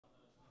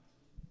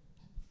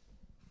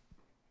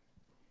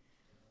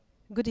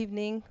Good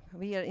evening.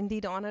 We are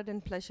indeed honored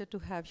and pleasure to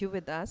have you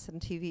with us on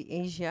TV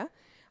Asia.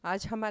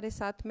 आज हमारे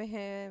साथ में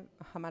है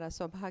हमारा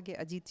सौभाग्य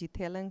अजीत जी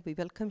Telang. We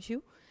welcome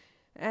you.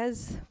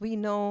 As we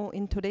know,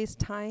 in today's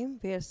time,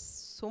 there's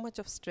so much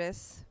of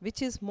stress,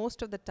 which is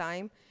most of the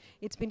time,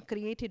 it's been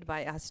created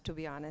by us, to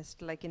be honest.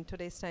 Like in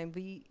today's time,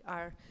 we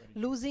are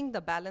losing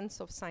the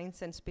balance of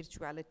science and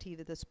spirituality.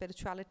 The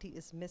spirituality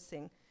is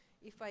missing.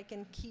 If I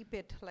can keep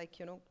it like,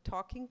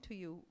 talking to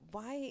you,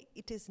 why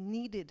it is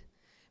needed,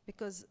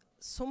 because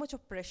so much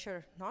of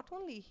pressure, not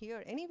only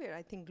here, anywhere,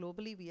 I think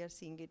globally we are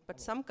seeing it,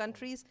 but some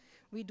countries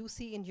we do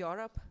see in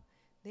Europe,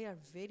 they are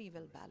very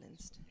well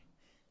balanced.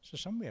 So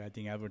somewhere I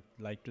think I would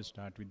like to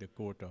start with the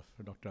quote of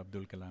Dr.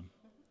 Abdul Kalam,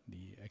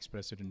 the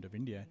ex-president of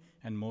India,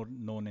 and more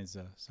known as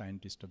a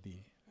scientist of the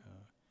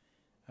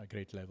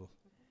great level.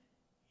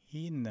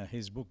 He, in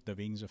his book, The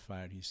Wings of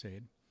Fire, he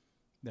said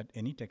that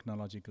any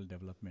technological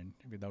development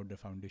without the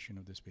foundation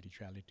of the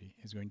spirituality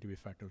is going to be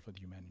fatal for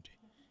the humanity.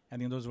 I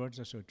think those words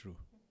are so true.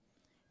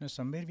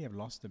 Somewhere we have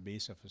lost the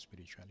base of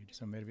spirituality.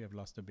 Somewhere we have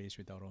lost the base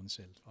with our own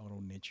self, our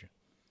own nature.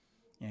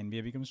 And we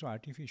have become so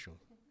artificial,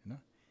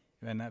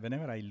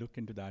 Whenever I look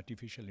into the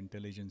artificial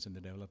intelligence and the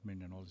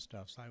development and all the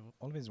stuff, so I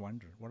always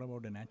wonder, what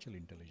about the natural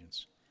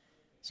intelligence?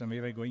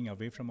 Somewhere we're going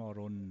away from our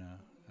own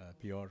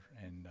pure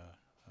and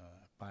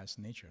pious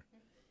nature.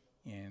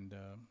 And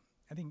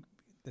I think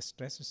the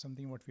stress is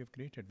something what we have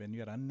created. When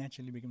you are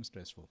unnaturally become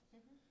stressful,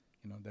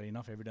 there are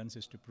enough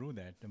evidences to prove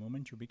that the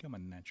moment you become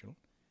unnatural,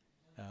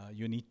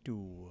 you need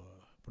to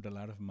put a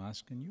lot of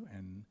mask on you,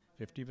 and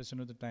 50%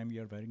 of the time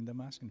you are wearing the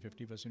mask and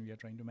 50% we are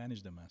trying to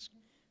manage the mask.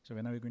 So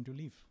when are we going to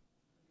leave?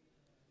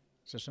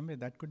 So somewhere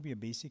that could be a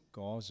basic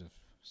cause of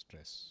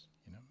stress,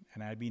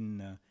 And I've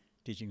been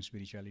teaching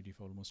spirituality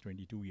for almost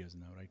 22 years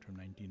now, right from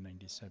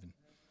 1997.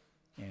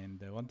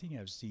 And one thing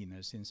I've seen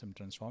some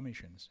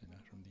transformations,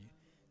 from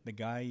the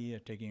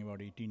guy taking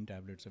about 18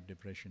 tablets of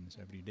depressions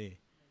every day.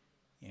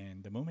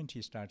 And the moment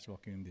he starts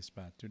walking on this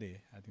path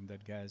today, I think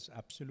that guy is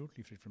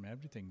absolutely free from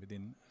everything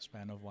within a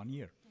span of 1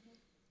 year.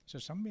 So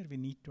somewhere we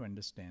need to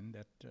understand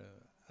that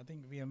I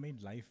think we have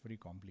made life very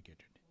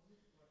complicated.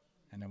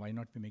 And why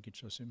not we make it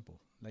so simple?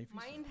 Life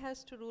mind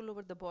has to rule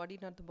over the body,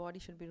 not the body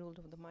should be ruled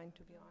over the mind,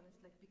 to be honest.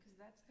 Like, because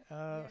that's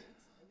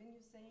when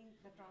you're saying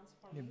the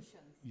transformation.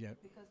 Yeah.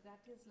 Because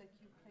that is like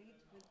you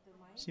create with the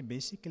mind. See,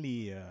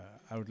 basically,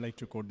 I would like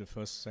to quote the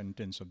first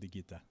sentence of the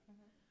Gita.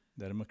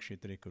 Dharma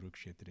kshetre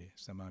kurukshetre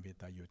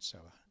samaveta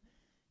yotsava.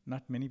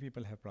 Not many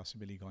people have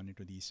possibly gone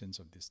into the essence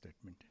of this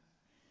statement.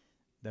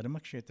 Dharma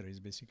kshetra is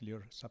basically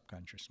your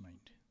subconscious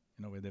mind,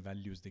 where the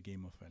values, the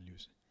game of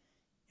values.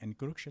 And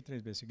Kurukshetra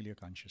is basically your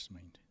conscious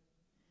mind.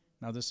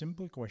 Now the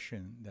simple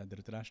question that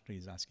Dhritarashtra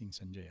is asking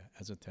Sanjaya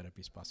as a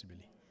therapist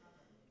possibly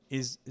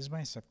is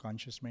my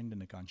subconscious mind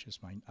and the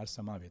conscious mind are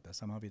samaveta?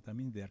 Samaveta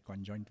means they are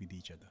conjoined with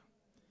each other.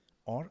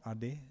 Or are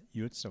they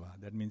yotsava?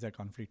 That means they are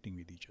conflicting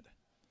with each other.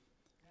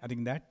 I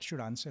think that should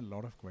answer a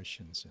lot of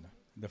questions.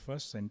 The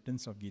first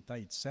sentence of Gita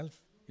itself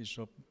is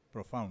so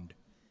profound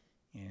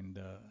and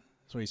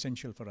so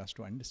essential for us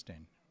to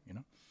understand.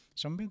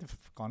 Somewhere the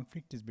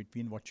conflict is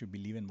between what you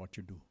believe and what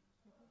you do.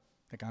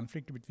 The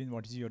conflict between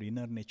what is your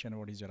inner nature and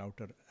what is your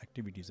outer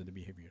activities or the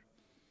behavior.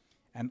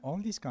 And all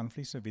these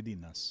conflicts are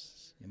within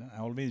us. I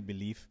always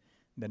believe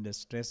that the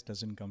stress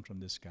doesn't come from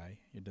the sky.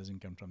 It doesn't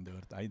come from the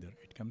earth either.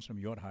 It comes from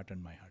your heart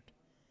and my heart.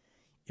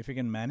 If you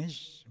can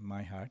manage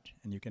my heart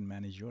and you can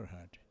manage your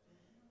heart,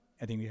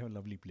 I think we have a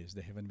lovely place.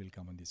 The heaven will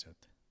come on this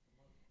earth.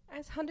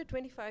 As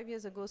 125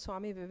 years ago,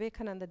 Swami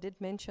Vivekananda did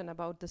mention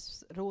about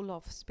this role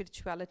of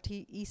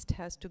spirituality. East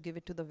has to give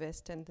it to the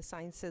West, and the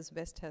sciences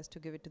West has to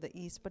give it to the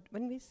East. But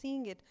when we're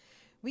seeing it,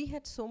 we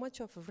had so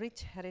much of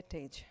rich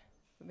heritage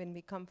when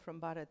we come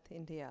from Bharat,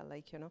 India,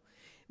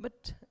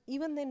 But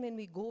even then, when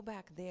we go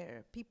back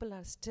there, people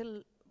are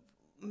still,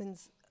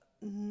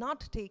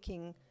 not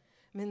taking,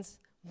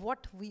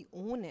 what we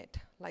own it,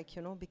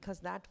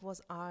 because that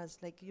was ours,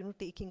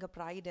 taking a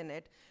pride in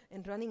it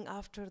and running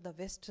after the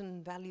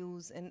Western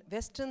values. And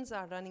Westerns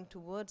are running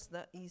towards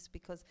the East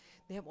because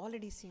they have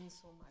already seen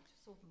so much.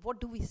 So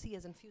what do we see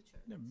as in future?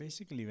 No,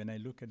 basically, when I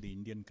look at the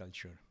Indian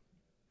culture,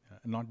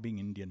 not being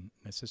Indian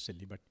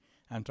necessarily, but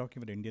I'm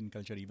talking about Indian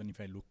culture even if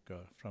I look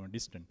from a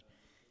distance.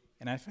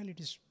 And I feel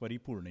it is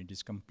paripurna, it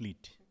is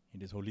complete,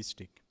 it is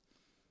holistic.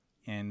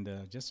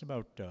 And just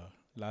about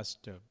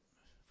last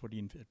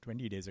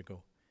 20 days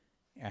ago,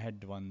 I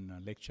had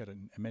one lecture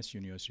in MS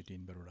University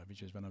in Baroda,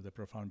 which is one of the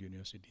profound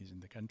universities in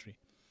the country,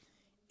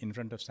 in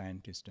front of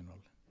scientists and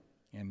all.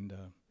 And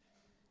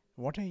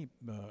what I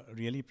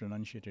really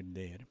pronunciated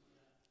there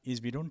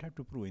is we don't have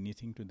to prove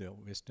anything to the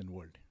Western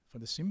world. For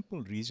the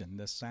simple reason,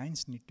 the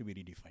science need to be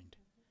redefined.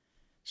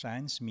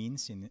 Science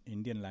means in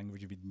Indian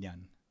language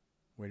Vijnan,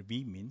 where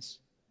V means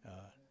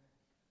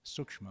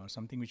sukshma, or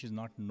something which is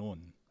not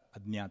known,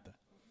 adnyata.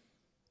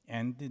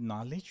 And the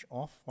knowledge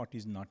of what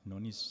is not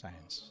known is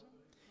science.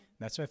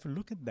 That's why if you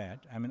look at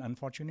that,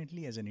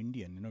 unfortunately as an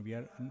Indian, we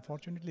are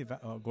unfortunately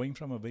going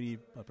from a very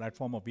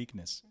platform of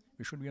weakness.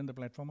 We should be on the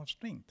platform of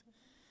strength.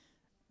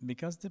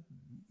 Because the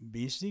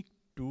basic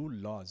two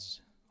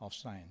laws of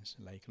science,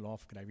 like law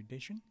of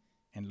gravitation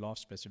and law of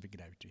specific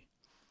gravity,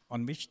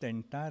 on which the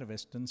entire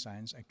Western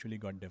science actually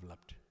got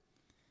developed.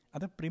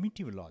 Other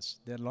primitive laws,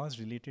 they are laws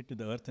related to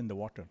the earth and the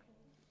water.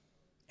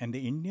 And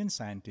the Indian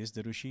scientists,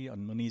 the Rishi or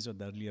Munis of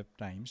the earlier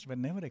times, were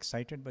never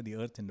excited by the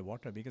earth and the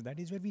water because that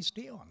is where we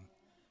stay on.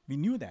 We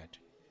knew that.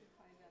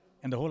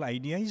 And the whole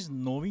idea is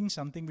knowing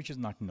something which is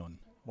not known.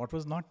 What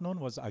was not known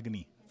was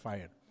Agni,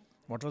 fire.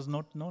 What was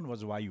not known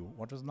was Vayu.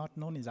 What was not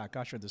known is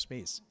Akasha, the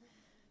space.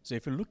 So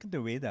if you look at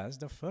the Vedas,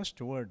 the first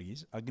word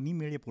is Agni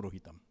Medya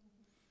Purohitam.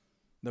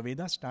 The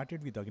Vedas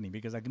started with Agni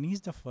because Agni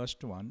is the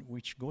first one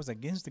which goes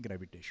against the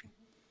gravitation.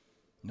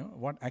 No,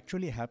 what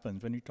actually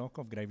happens when we talk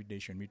of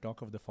gravitation, we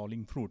talk of the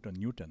falling fruit or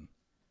Newton.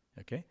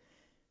 Okay?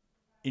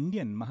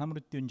 Indian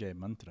Mahamrutyunjaya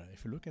mantra,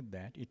 if you look at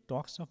that, it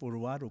talks of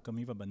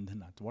Urvarukamiva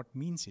Bandhanat. What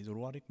means is,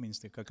 Urvaruk means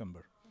the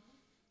cucumber.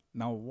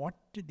 Now what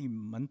the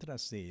mantra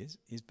says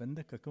is when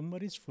the cucumber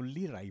is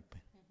fully ripe,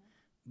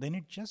 then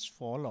it just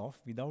fall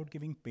off without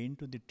giving pain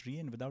to the tree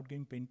and without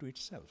giving pain to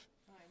itself.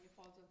 And it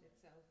falls of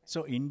itself.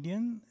 So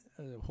Indian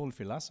whole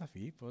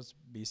philosophy was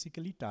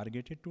basically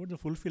targeted towards the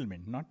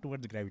fulfillment, not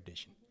towards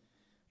gravitation.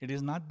 It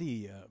is not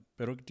the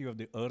prerogative of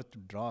the earth to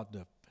draw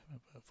the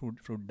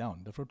fruit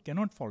down. The fruit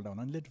cannot fall down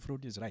unless the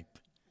fruit is ripe.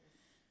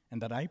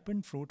 And the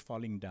ripened fruit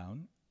falling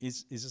down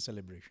is a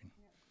celebration.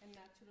 Yeah. And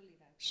naturally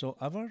ripe. So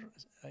our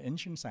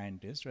ancient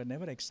scientists were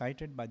never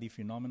excited by the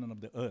phenomenon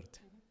of the earth,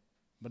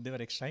 but they were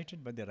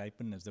excited by the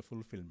ripeness, the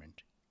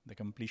fulfillment, the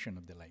completion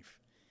of the life.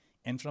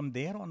 And from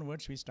there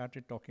onwards, we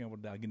started talking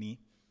about the Agni,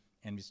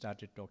 and we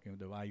started talking about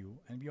the Vayu,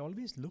 and we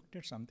always looked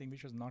at something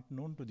which was not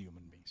known to the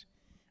human beings.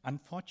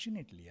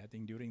 Unfortunately, I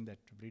think during that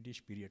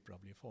British period,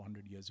 probably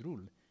 400 years rule,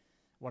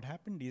 what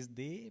happened is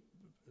they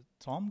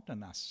thumped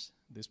on us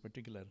this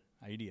particular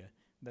idea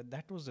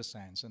that was the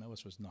science and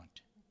ours was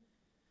not.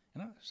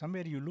 You know,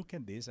 somewhere you look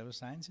at this, our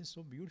science is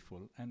so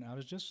beautiful, and I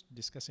was just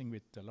discussing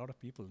with a lot of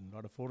people in a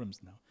lot of forums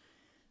now.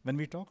 When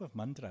we talk of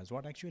mantras,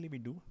 what actually we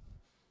do?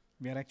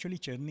 We are actually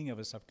churning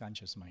our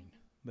subconscious mind,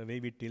 the way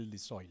we till the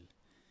soil.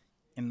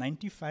 And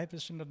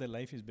 95% of the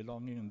life is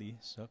belonging in the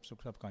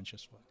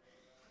subconscious world.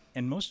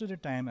 And most of the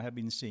time I have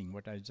been seeing,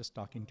 what I was just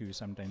talking to you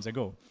sometimes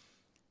ago,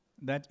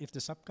 that if the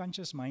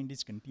subconscious mind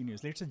is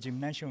continuous, it's a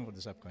gymnasium for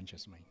the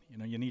subconscious mind. You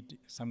know, you need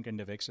some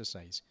kind of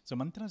exercise. So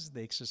mantras is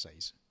the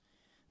exercise.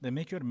 They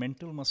make your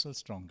mental muscles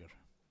stronger.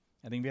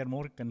 I think we are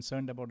more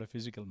concerned about the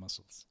physical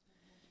muscles.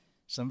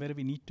 Somewhere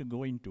we need to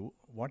go into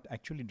what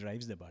actually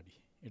drives the body.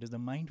 It is the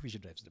mind which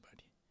drives the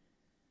body.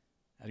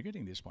 Are you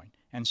getting this point?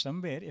 And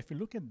somewhere, if you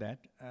look at that,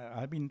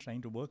 I've been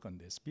trying to work on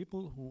this.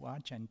 People who are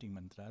chanting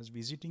mantras,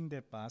 visiting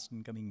their past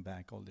and coming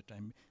back all the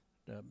time,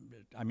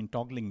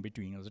 toggling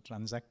between, or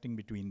transacting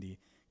between the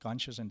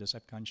conscious and the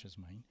subconscious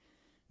mind,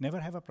 never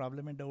have a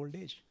problem at the old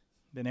age.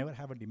 They never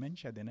have a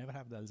dementia, they never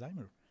have the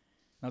Alzheimer.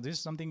 Now this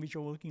is something which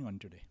we're working on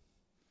today.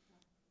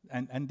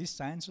 And this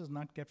science was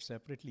not kept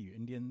separately.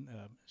 Indian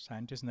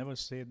scientists never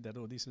said that,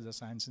 oh, this is a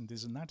science and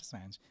this is not a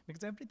science,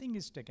 because everything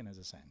is taken as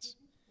a science.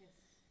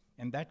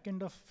 And that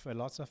kind of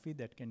philosophy,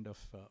 that kind of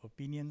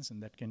opinions,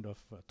 and that kind of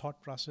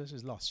thought process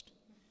is lost.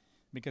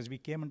 Because we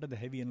came under the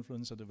heavy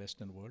influence of the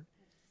Western world.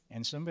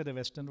 And somewhere the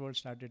Western world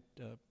started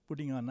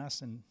putting on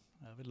us and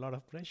with a lot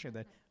of pressure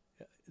that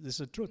this is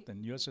the truth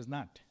and yours is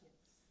not.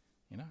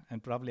 You know,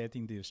 and probably I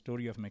think the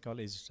story of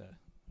Macaulay is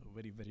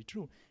very, very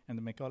true. And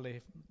the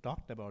Macaulay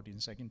talked about in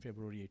 2nd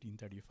February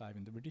 1835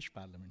 in the British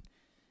Parliament,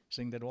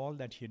 saying that all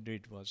that he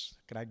did was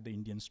crack the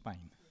Indian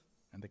spine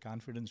and the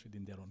confidence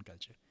within their own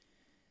culture.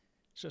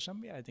 So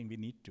somewhere I think we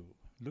need to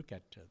look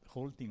at the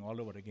whole thing all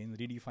over again,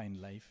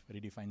 redefine life,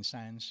 redefine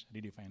science,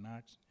 redefine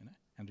arts, you know,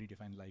 and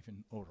redefine life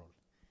in overall.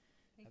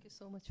 Thank you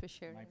so much for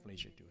sharing. My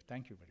pleasure too.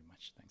 Thank you very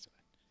much. Thanks a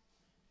lot.